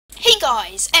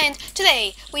guys, and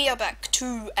today we are back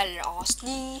to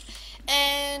LSD,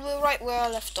 and we're right where I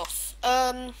left off.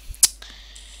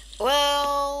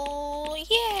 Well,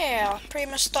 yeah,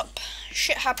 pretty messed up.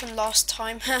 Shit happened last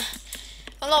time.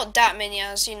 Well, not that many,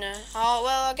 as you know. Oh,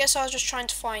 well, I guess I was just trying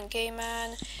to find Gay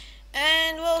Man,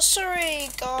 and well, sorry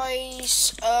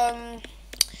guys,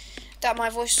 that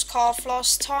my voice was cut off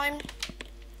last time.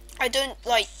 I don't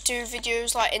like do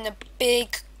videos like in a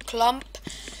big clump.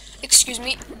 Excuse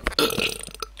me.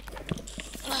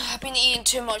 I've been eating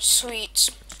too much sweets.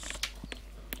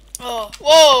 Oh,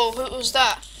 whoa, who was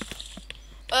that?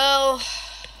 Well,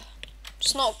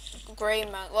 it's not Grey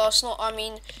Man. Well, it's not, I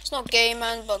mean, it's not Gay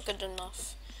Man, but good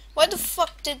enough. Why the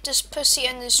fuck did this pussy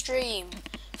end his dream?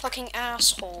 Fucking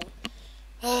asshole.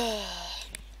 Oh,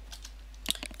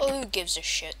 who gives a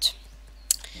shit?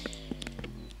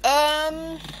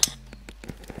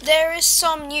 There is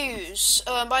some news.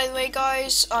 By the way,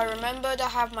 guys, I remembered I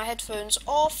have my headphones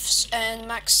off and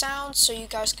max sound, so you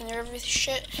guys can hear everything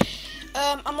shit.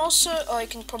 I'm also, you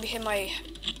can probably hear my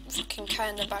fucking cat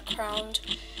in the background.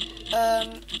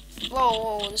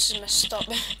 Whoa, this is messed up.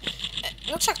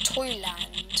 It looks like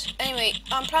Toyland. Anyway,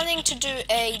 I'm planning to do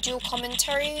a dual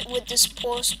commentary with this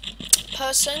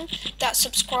person that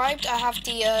subscribed. I have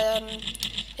the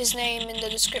his name in the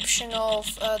description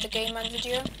of the Gay Man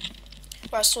video,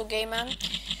 where I saw Gay Man.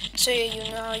 So yeah, you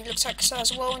know how he looks like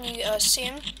as well when you see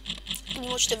him, when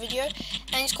you watch the video.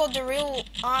 And it's called The Real,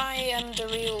 I Am The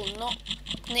Real, not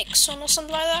Nixon or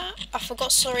something like that. I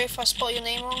forgot, sorry if I spelled your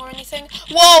name wrong or anything.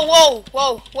 Whoa, whoa,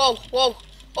 whoa, whoa, whoa,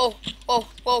 whoa, whoa,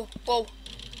 whoa, whoa,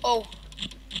 whoa.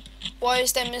 Why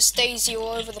is there Miss Daisy all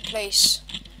over the place?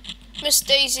 Miss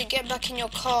Daisy, get back in your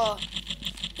car,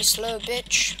 you slow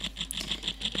bitch.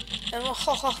 And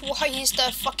why is there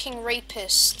a fucking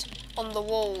rapist on the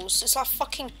walls? It's like a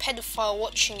fucking pedophile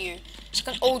watching you. It's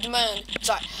like an old man. It's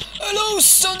like, hello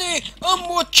Sonny, I'm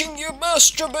watching you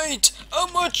masturbate.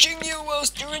 I'm watching you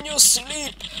whilst you're in your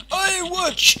sleep. I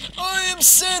am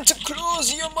Santa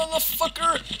Claus, you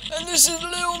motherfucker. And this is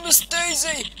little Miss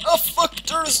Daisy. I fucked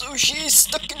her so she's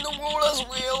stuck in the wall as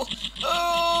well.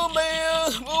 Oh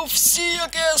man, we'll see ya,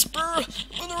 Casper. I'm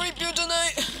gonna rape you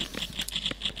tonight.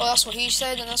 Well, that's what he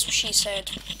said and that's what she said.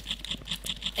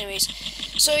 Anyways,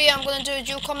 so yeah, I'm gonna do a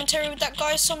dual commentary with that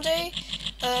guy someday.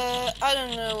 I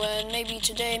don't know when, maybe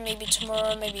today, maybe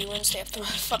tomorrow, maybe Wednesday after.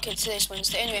 Fuck it, today's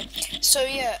Wednesday. Anyway, so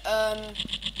yeah,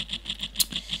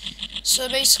 so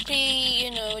basically,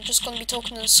 you know, we're just gonna be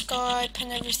talking on Skype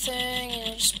and everything, you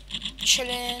know, just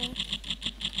chilling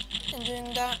and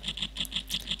doing that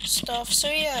stuff. So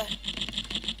yeah,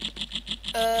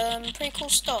 pretty cool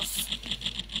stuff.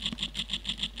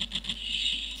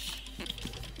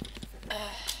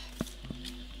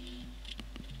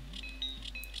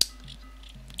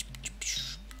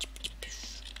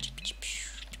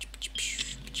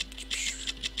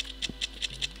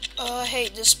 I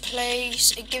hate this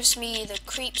place. It gives me the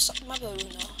creeps up my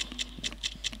boner.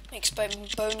 Makes my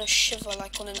boner shiver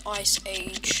like on an ice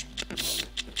age.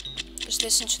 Just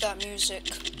listen to that music.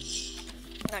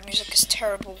 That music is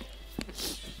terrible.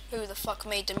 Who the fuck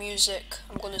made the music?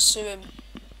 I'm gonna sue him.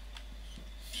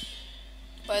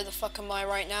 Where the fuck am I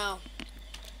right now?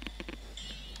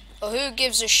 Well, who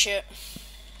gives a shit?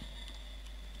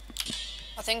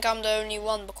 I think I'm the only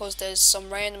one because there's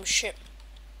some random shit.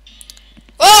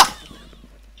 Ah!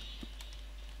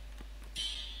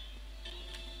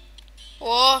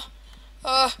 What?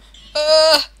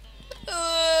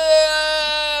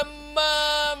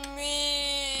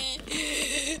 Mommy!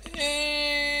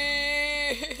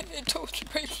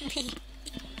 Don't rape me,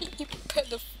 you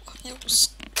pedophile, you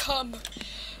scum.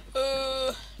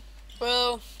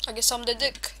 Well, I guess I'm the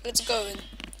dick. Let's go in.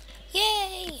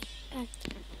 Yay!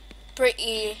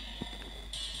 Pretty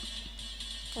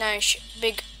nice,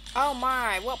 big. Oh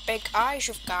my, what big eyes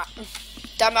you've got.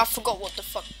 Damn, I forgot what the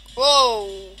fuck.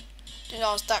 Whoa! Didn't know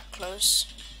I was that close.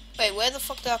 Wait, where the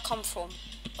fuck did I come from?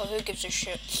 Oh, who gives a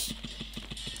shit?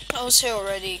 I was here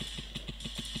already.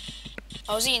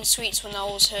 I was eating sweets when I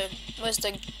was here. Where's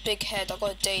the big head? I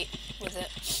got a date with it.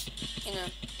 You know,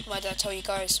 why did I tell you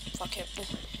guys? Fuck it.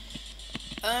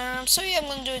 So yeah, I'm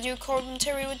gonna do a dual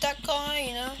commentary with that guy,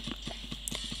 you know.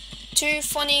 Two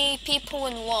funny people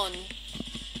in one.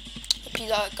 Hope you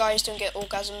guys don't get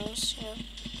orgasms, you know.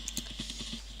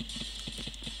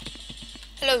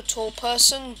 Hello, tall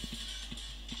person.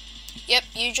 Yep,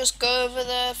 you just go over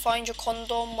there, find your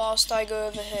condom, whilst I go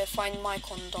over here, find my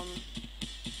condom.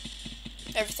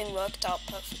 Everything worked out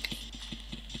perfectly.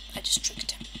 I just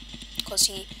tricked him. Because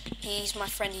he's my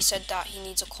friend, he said that he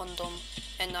needs a condom.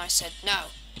 And I said, no,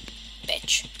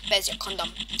 bitch, where's your condom?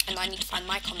 And I need to find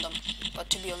my condom. But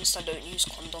to be honest, I don't use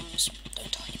condoms.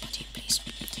 Don't tell anybody, please.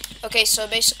 Okay, so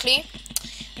basically,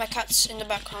 my cat's in the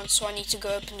background, so I need to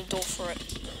go open the door for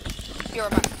it. You're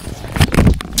back.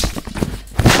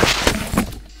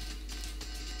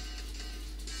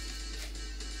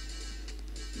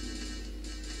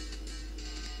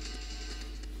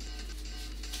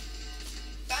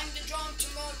 Bang the drum to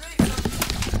my radio.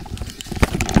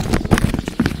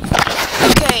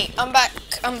 Okay, I'm back.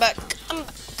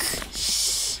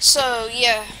 So,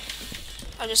 yeah,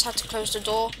 I just had to close the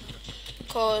door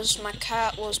because my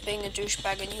cat was being a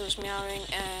douchebag and he was meowing,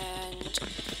 and,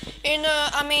 you know,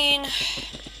 I mean,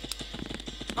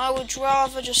 I would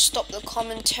rather just stop the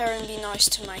commentary and be nice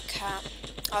to my cat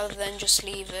other than just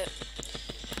leave it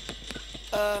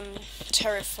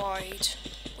terrified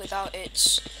without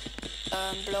its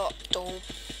blow up doll.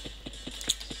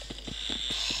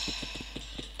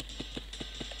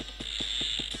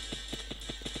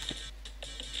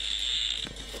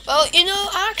 Well, you know,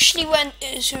 I actually went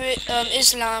to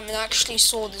Islam and actually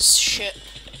saw this shit.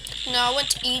 You know, I went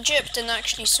to Egypt and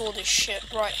actually saw this shit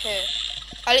right here.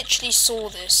 I literally saw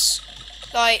this.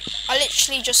 Like, I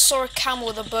literally just saw a camel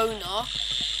with a boner,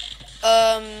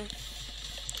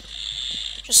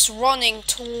 just running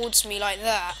towards me like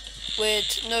that,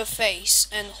 with no face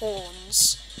and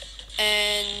horns,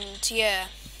 and yeah.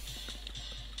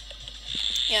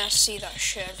 Yeah, I see that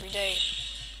shit every day.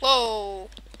 Whoa!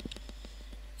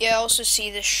 Yeah, I also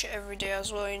see this shit every day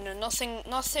as well, you know, nothing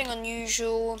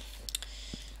unusual,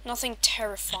 nothing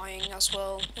terrifying as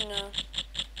well, you know.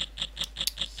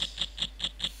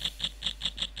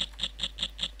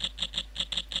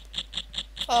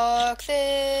 Fuck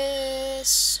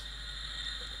this.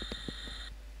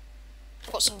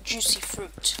 Got some juicy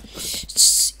fruit.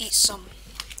 Let's eat some.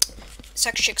 It's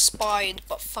actually expired,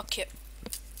 but fuck it.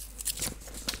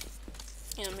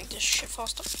 You know, make this shit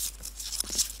faster.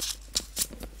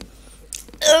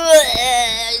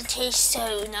 It tastes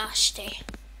so nasty.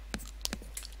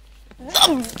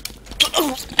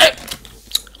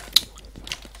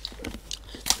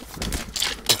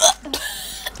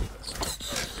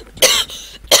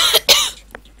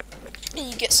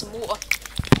 You get some water.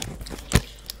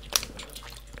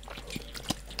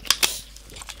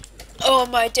 Oh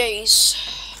my days.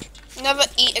 Never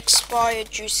eat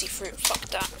expired juicy fruit. Fuck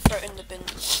that. Throw it in the bin.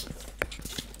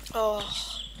 Oh.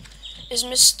 Is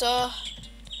Mr.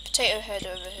 Potato Head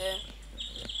over here?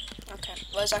 Okay.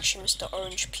 Well, it's actually Mr.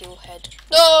 Orange Peel Head.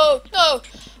 No! No!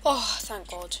 Oh, thank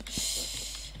God.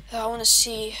 I want to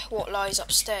see what lies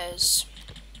upstairs.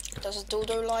 Does a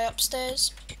dildo lie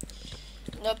upstairs?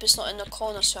 Nope, it's not in the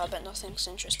corner, so I bet nothing's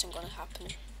interesting gonna happen.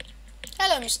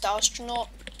 Hello, Mr. Astronaut.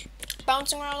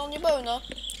 Bouncing around on your boner?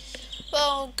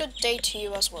 Well, good day to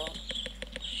you as well.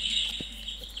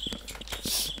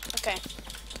 Okay.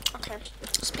 Okay.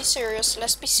 Let's be serious.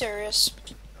 Let's be serious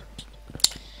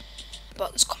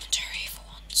about this commentary for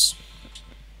once.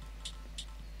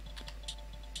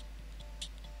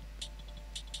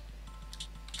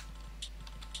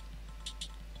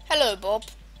 Hello, Bob.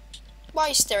 Why are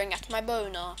you staring at my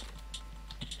boner?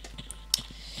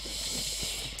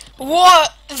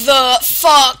 What the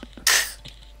fuck,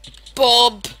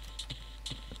 Bob?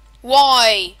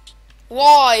 Why?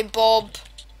 Why, Bob?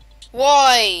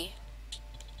 Why?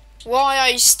 Why are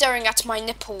you staring at my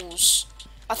nipples?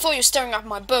 I thought you were staring at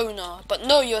my boner, but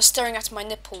no, you're staring at my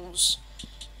nipples.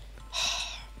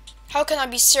 How can I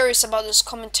be serious about this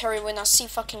commentary when I see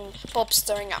fucking Bob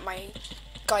staring at my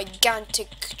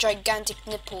gigantic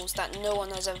nipples that no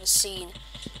one has ever seen?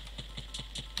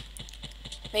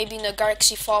 Maybe in a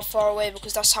galaxy far, far away,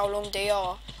 because that's how long they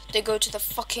are. They go to the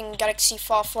fucking galaxy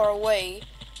far, far away.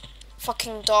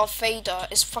 Fucking Darth Vader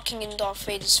is fucking in Darth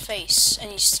Vader's face, and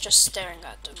he's just staring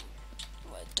at them.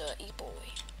 What a dirty boy.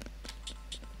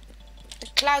 The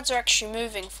clouds are actually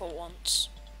moving for once.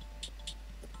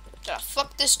 Ah,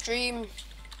 fuck this dream.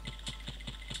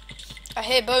 I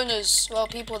hear boners. Well,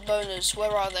 people with boners,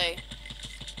 where are they?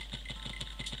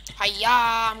 Hiya,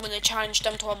 I'm gonna challenge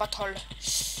them to a battle.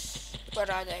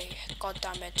 Where are they? God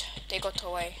damn it. They got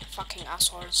away. Fucking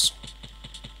assholes.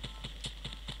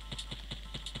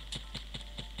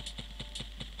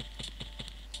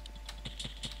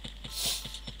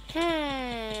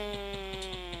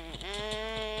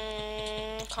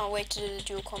 Can't wait to do the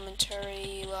dual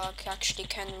commentary. Well, I actually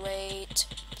can wait.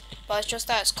 But it's just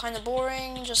that it's kind of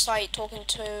boring. Just like talking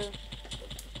to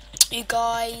you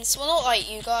guys. Well, not like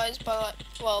you guys, but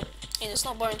well, you know, it's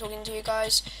not boring talking to you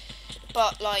guys.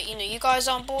 But like, you know, you guys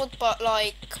aren't bored. But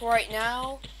like right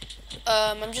now,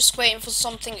 I'm just waiting for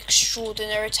something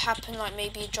extraordinary to happen. Like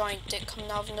maybe a giant dick coming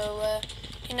out of nowhere.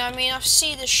 You know what I mean? I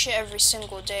see this shit every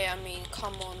single day. I mean,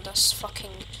 come on, that's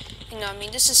fucking... You know what I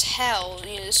mean? This is hell.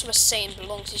 You know, this is where Satan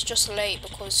belongs. He's just late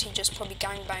because he just probably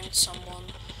gangbanged someone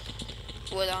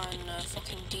with, I don't know,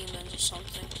 fucking demons or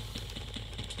something.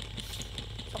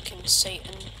 Fucking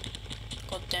Satan.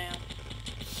 God damn.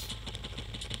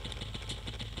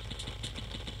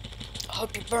 I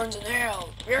hope he burns in hell.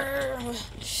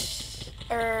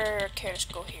 Okay, let's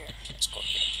go here. Let's go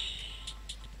here.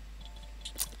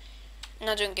 And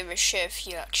I don't give a shit if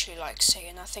you actually like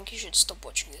Satan. I think you should stop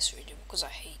watching this video because I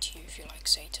hate you if you like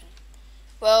Satan.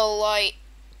 Well, like,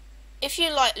 if you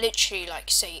like literally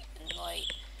like Satan, like,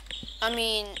 I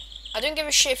mean, I don't give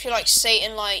a shit if you like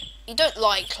Satan, like, you don't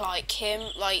like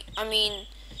him, like, I mean,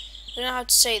 I don't know how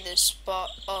to say this, but,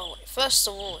 oh, first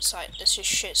of all, it's like, this is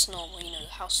shit's normal, you know,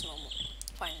 the house normal,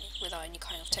 finally, without any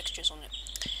kind of textures on it.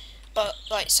 But,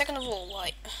 like, second of all,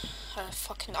 like, I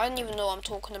don't even know what I'm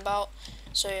talking about.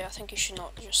 So yeah, I think you should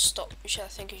not just stop. I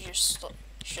think you should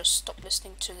just stop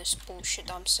listening to this bullshit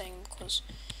that I'm saying because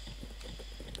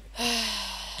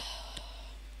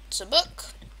it's a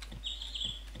book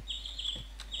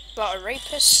about a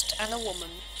rapist and a woman.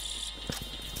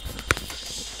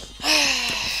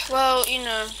 Well, you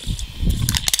know,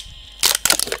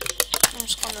 I'm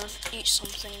just gonna eat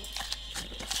something.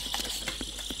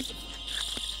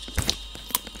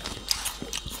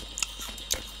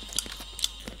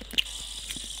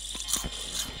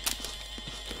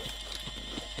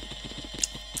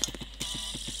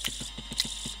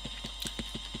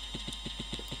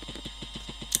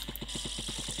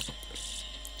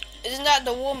 Isn't that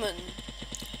the woman,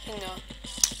 you know,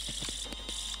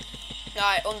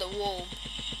 like on the wall?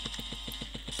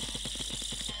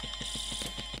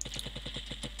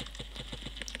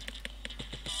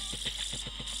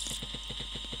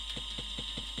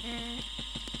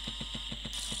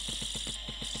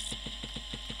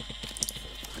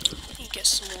 Let me get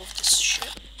some more of this shit.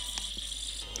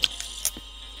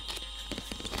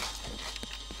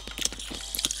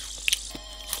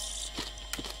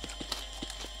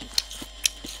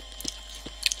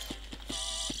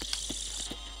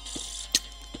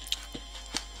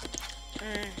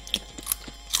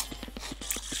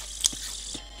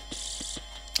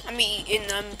 I'm eating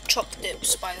chopped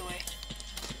dips, by the way.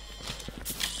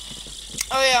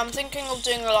 Oh yeah, I'm thinking of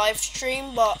doing a live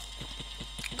stream, but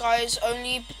guys,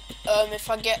 only if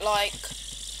I get like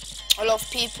a lot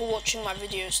of people watching my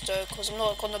videos though, because I'm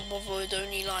not gonna bother with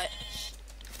only like,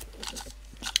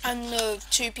 I don't know,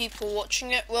 2 people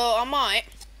watching it. Well, I might,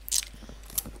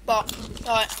 but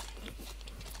like,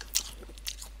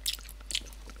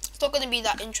 it's not gonna be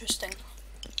that interesting.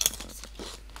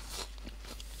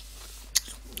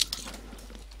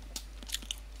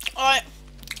 Alright,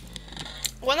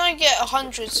 when I get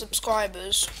 100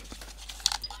 subscribers,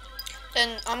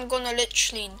 then I'm gonna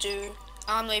literally do,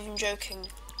 I'm not even joking,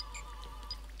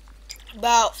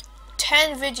 about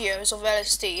 10 videos of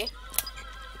LSD,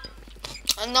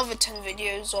 another 10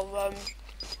 videos of,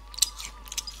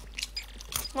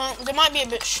 well, they might be a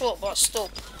bit short, but still,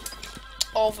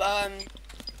 of, I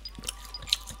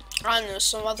don't know,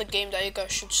 some other game that you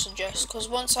guys should suggest, because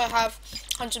once I have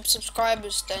 100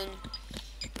 subscribers, then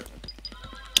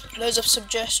loads of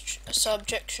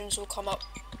suggestions will come up.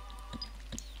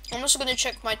 I'm also going to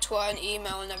check my Twitter and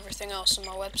email and everything else on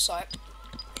my website.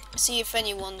 See if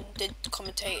anyone did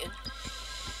commentate.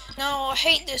 Now, I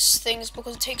hate these things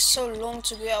because it takes so long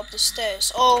to get up the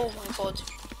stairs. Oh my god.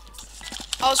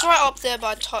 I was right up there, but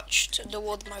I touched the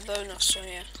wall with my bonus, so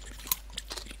yeah.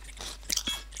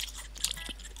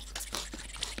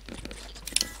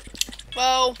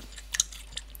 Well,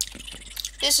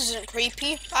 this isn't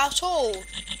creepy at all.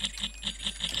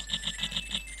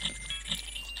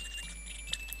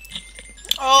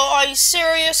 Oh, are you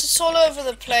serious? It's all over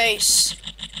the place.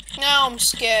 Now I'm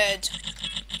scared.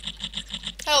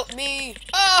 Help me.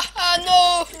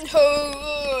 No.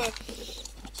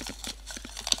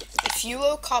 If you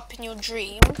woke up in your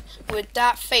dream with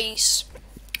that face,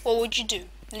 what would you do?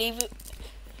 Leave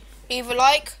a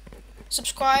like,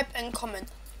 subscribe, and comment.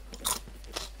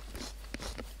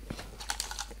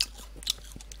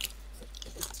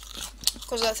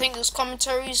 Because I think this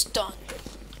commentary is done.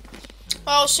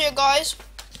 Well, I'll see you guys.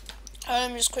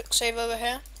 Just quick save over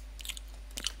here.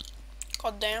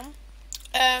 God damn.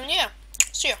 Yeah.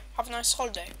 See ya. Have a nice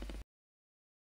holiday.